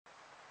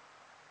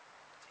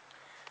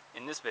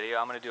In this video,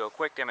 I'm going to do a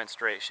quick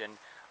demonstration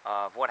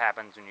of what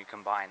happens when you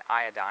combine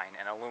iodine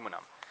and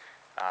aluminum.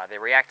 They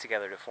react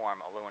together to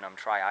form aluminum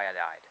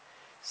triiodide.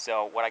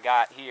 So what I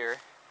got here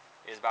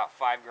is about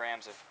 5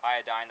 grams of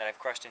iodine that I've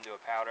crushed into a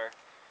powder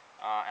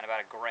and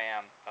about 1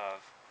 gram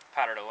of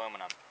powdered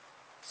aluminum.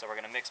 So we're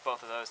going to mix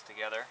both of those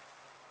together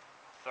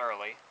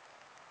thoroughly.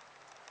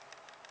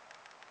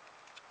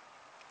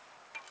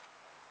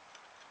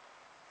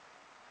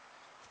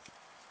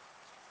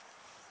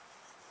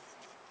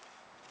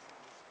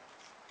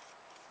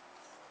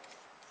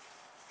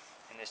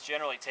 And this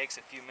generally takes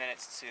a few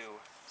minutes to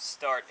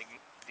start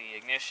the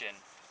ignition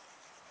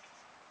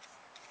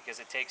because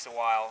it takes a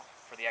while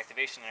for the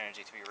activation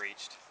energy to be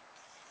reached.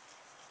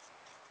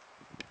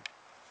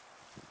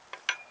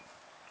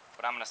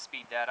 But I'm going to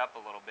speed that up a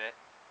little bit.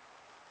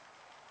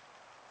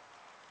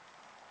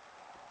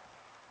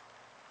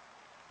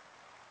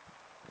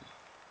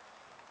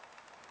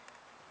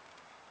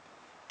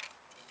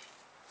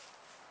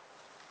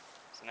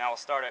 So now we'll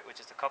start it with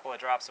just a couple of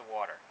drops of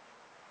water.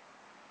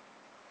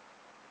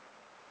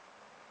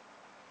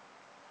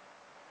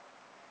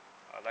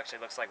 It actually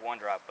looks like 1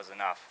 drop was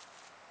enough.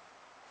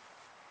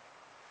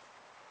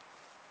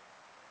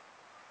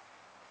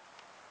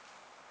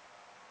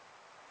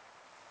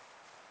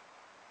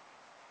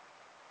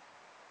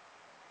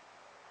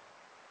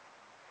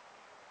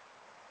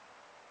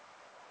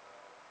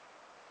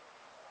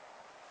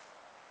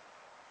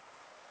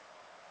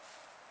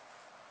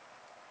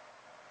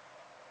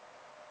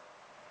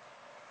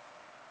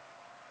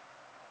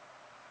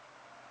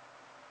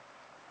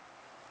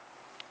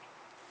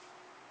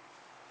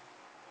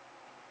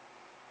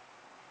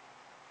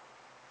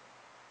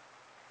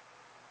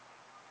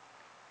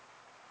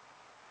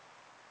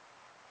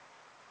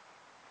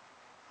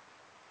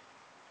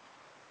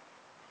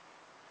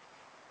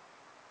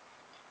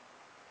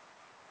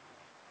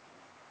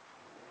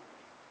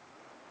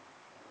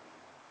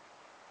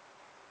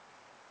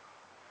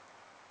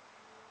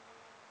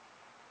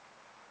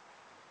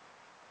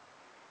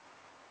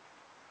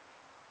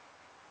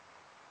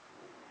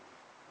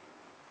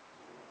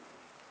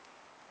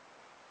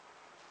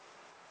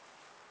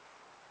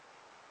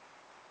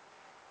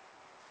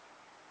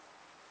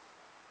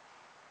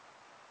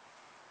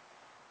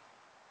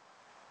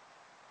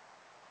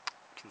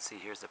 You can see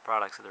here's the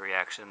products of the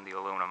reaction. The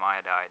aluminum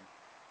iodide,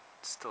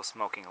 still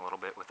smoking a little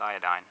bit with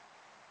iodine.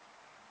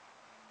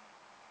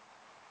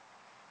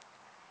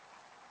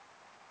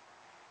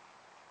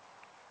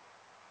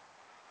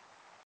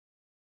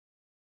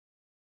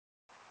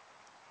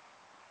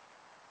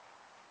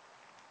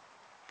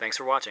 Thanks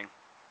for watching.